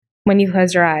When you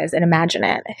close your eyes and imagine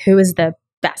it, who is the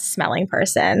best smelling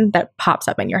person that pops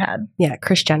up in your head? Yeah,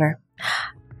 Kris Jenner.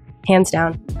 Hands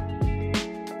down.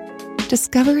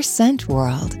 Discover Scent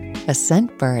World, a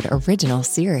Scentbird original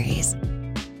series.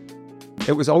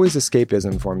 It was always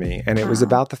escapism for me, and it was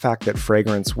about the fact that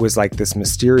fragrance was like this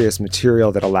mysterious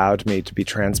material that allowed me to be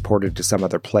transported to some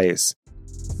other place.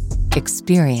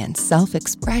 Experience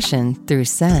self-expression through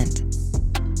scent.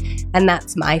 And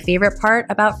that's my favorite part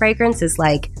about fragrance is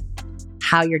like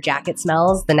how your jacket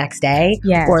smells the next day.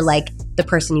 Yes. Or like the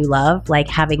person you love, like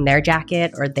having their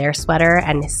jacket or their sweater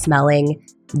and smelling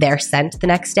their scent the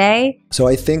next day. So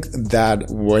I think that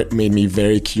what made me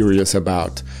very curious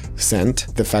about scent,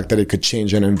 the fact that it could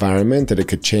change an environment, that it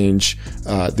could change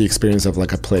the experience of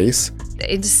like a place.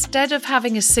 Instead of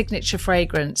having a signature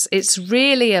fragrance, it's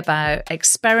really about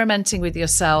experimenting with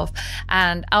yourself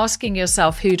and asking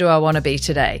yourself, who do I want to be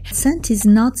today? Scent is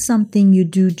not something you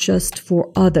do just for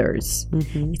others.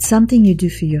 Mm-hmm. It's something you do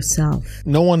for yourself.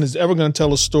 No one is ever going to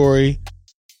tell a story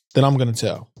that I'm going to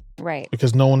tell. Right.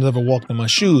 Because no one's ever walked in my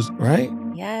shoes, right?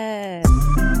 Yes.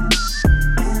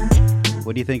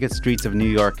 What do you think of streets of New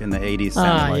York in the 80s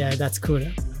sound like? Yeah, that's cool.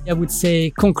 I would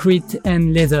say concrete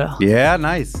and leather. Yeah,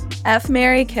 nice. F,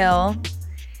 marry, kill.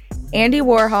 Andy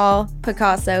Warhol,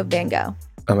 Picasso, Van Gogh.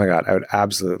 Oh my God, I would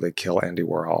absolutely kill Andy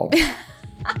Warhol.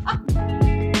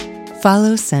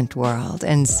 Follow Scent World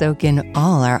and soak in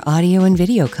all our audio and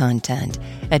video content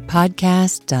at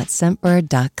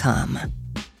podcast.scentbird.com.